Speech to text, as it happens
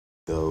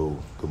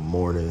Good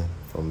morning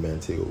from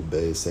Montego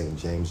Bay, St.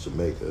 James,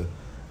 Jamaica.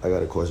 I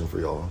got a question for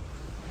y'all.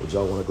 Would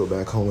y'all want to go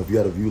back home if you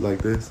had a view like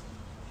this?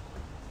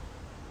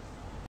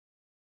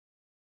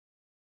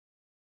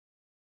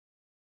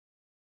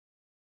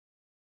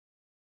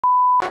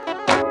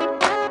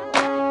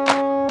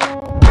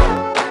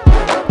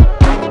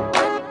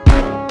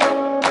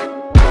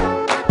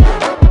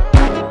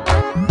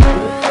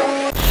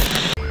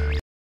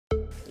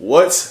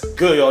 What's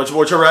good, y'all? It's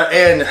your boy Trevor,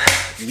 and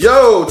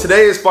yo,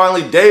 today is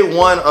finally day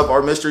one of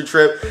our mystery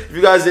trip. If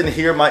you guys didn't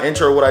hear my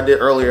intro, what I did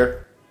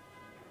earlier,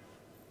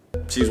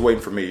 she's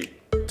waiting for me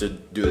to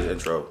do this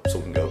intro so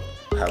we can go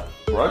have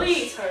brunch.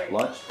 Please hurry.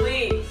 Lunch.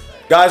 Please.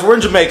 Guys, we're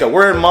in Jamaica.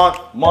 We're in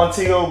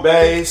Montego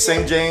Bay,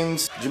 St.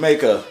 James,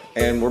 Jamaica,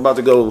 and we're about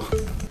to go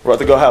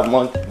have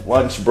lunch,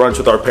 brunch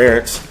with our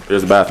parents.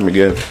 There's the bathroom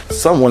again.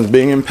 Someone's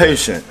being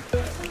impatient.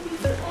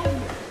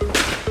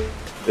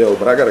 Yo,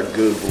 but I got a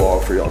good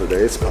vlog for y'all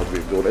today. It's about to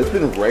be good. It's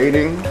been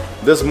raining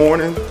this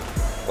morning,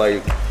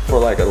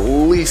 for at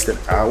least an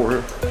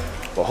hour.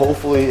 But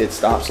hopefully it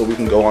stops so we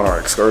can go on our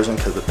excursion,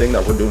 because the thing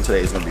that we're doing today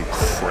is gonna be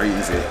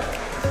crazy.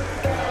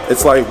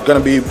 It's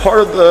gonna be part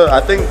of I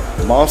think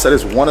Mom said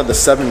it's one of the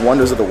 7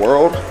 wonders of the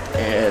world,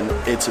 and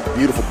it's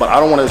beautiful, but I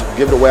don't wanna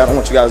give it away. I don't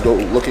want you guys to go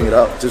looking it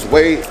up. Just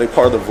wait, stay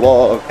part of the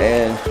vlog,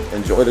 and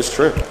enjoy this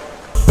trip.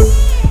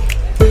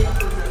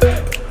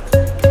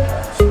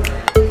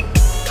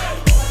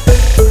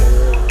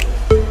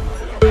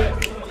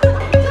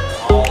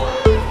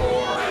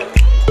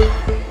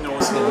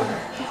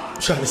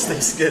 Trying to stay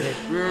skinny.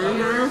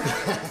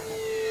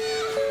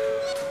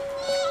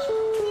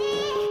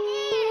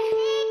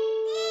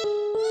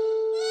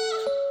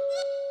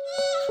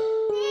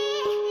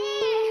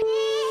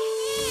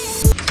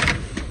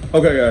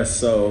 Okay guys,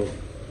 so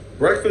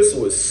breakfast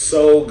was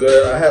so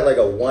good. I had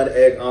a 1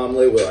 egg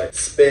omelet with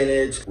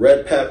spinach,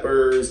 red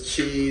peppers,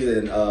 cheese,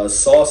 and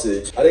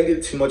sausage. I didn't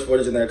get too much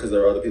footage in there because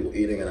there were other people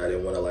eating and I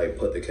didn't want to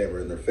put the camera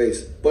in their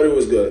face, but it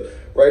was good.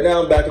 Right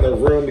now I'm back in the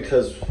room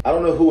because I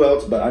don't know who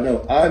else, but I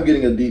know I'm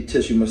getting a deep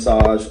tissue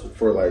massage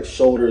for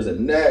shoulders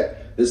and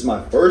neck. This is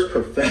my first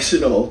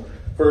professional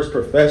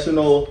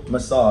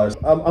massage.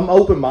 I'm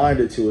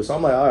open-minded to it, so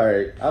I'm all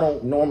right. I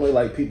don't normally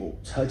like people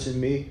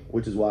touching me,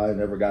 which is why I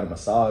never got a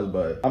massage,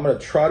 but I'm gonna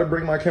try to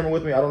bring my camera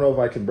with me. I don't know if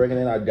I can bring it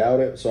in, I doubt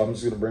it, so I'm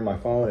just gonna bring my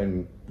phone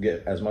and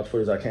get as much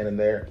footage as I can in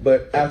there.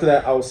 But after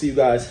that, I will see you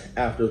guys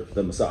after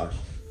the massage.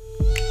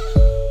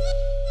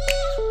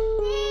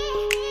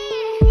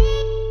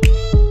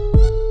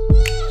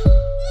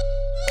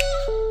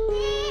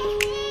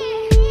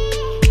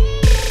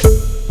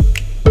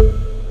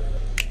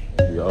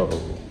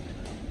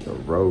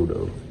 Road,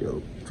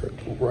 yo,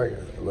 right.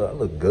 I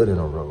look good in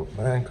a robe,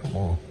 man. Come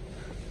on,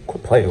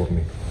 quit playing with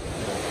me.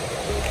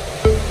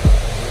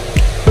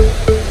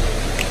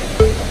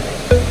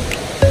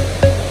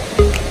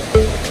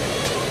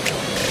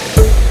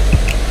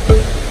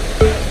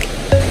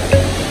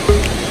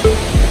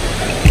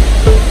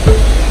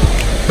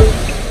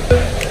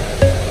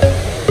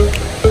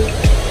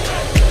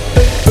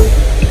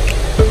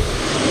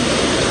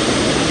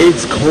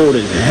 It's cold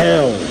as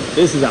hell.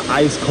 This is an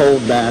ice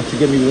cold bath to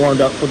get me warmed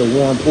up for the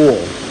warm pool.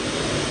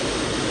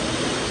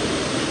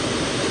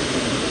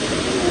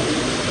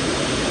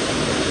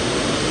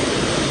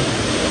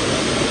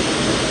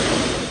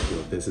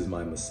 This is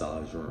my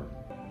massage room.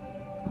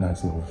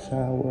 Nice little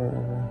shower.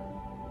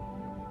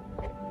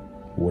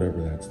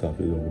 Whatever that stuff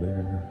is over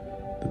there.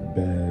 The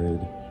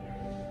bed.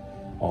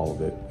 All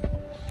of it.